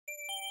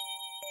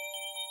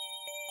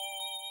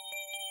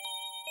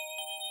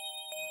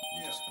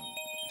just gonna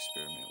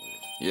experiment with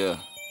it. Yeah.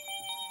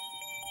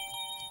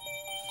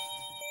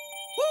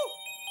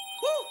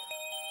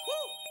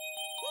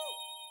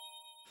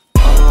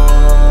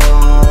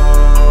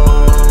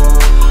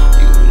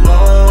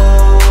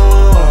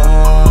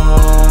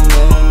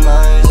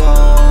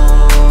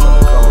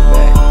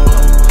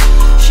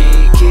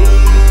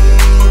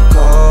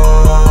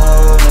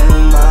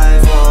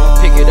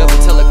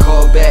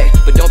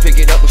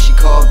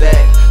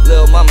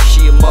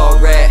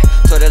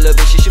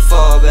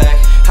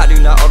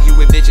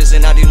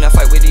 And I do not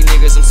fight with these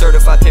niggas, I'm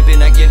certified pimpin',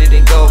 I get it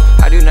and go.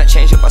 I do not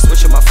change up, I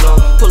switch up my flow.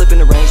 Pull up in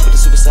the range with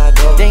the suicide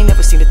dog. They ain't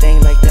never seen a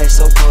thing like that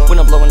so cold. When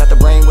I'm blowing out the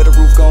brain, where the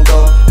roof gon'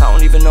 go, I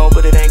don't even know,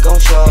 but it ain't gon'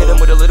 show. Hit them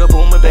with a little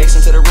boom and bass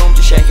into the room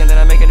just shaking, then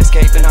I make an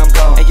escape and I'm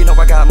gone. And you know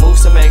I got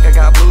moves to make, I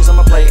got blues on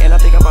my plate, and I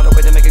think I'm about a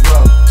way to make it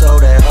grow.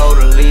 Told that hoe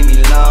to leave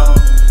me alone,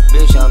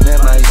 bitch I'm in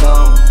my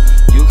zone.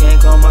 You can't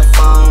call my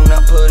phone,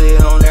 I put it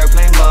on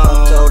airplane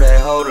mode. Told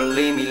that hoe to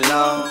leave me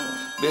alone,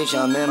 bitch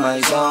I'm in my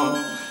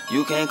zone.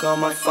 You can't call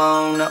my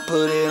phone, I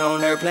put it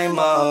on airplane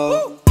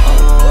mode.